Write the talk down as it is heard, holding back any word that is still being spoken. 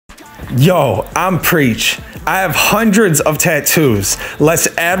Yo, I'm Preach. I have hundreds of tattoos. Let's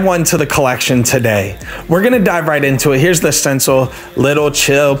add one to the collection today. We're gonna dive right into it. Here's the stencil, little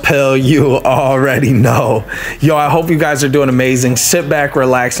chill pill, you already know. Yo, I hope you guys are doing amazing. Sit back,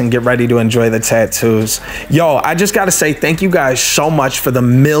 relax, and get ready to enjoy the tattoos. Yo, I just gotta say thank you guys so much for the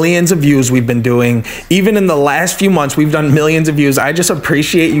millions of views we've been doing. Even in the last few months, we've done millions of views. I just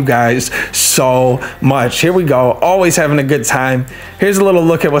appreciate you guys so much. Here we go, always having a good time. Here's a little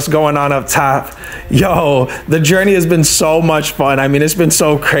look at what's going on up top. Yo, the journey has been so much fun. I mean, it's been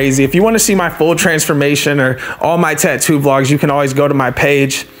so crazy. If you want to see my full transformation or all my tattoo vlogs, you can always go to my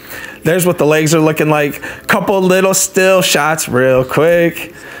page. There's what the legs are looking like. Couple little still shots real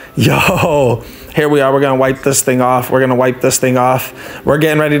quick. Yo, here we are. We're going to wipe this thing off. We're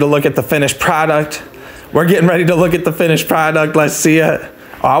getting ready to look at the finished product. Let's see it.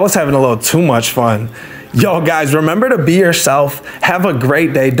 Oh, I was having a little too much fun. Yo, guys, remember to be yourself. Have a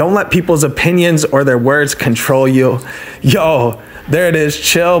great day. Don't let people's opinions or their words control you. Yo, there it is.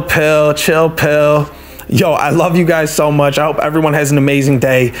 Chill pill, chill pill. Yo, I love you guys so much. I hope everyone has an amazing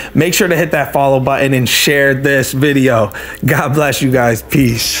day. Make sure to hit that follow button and share this video. God bless you guys.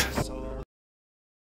 Peace.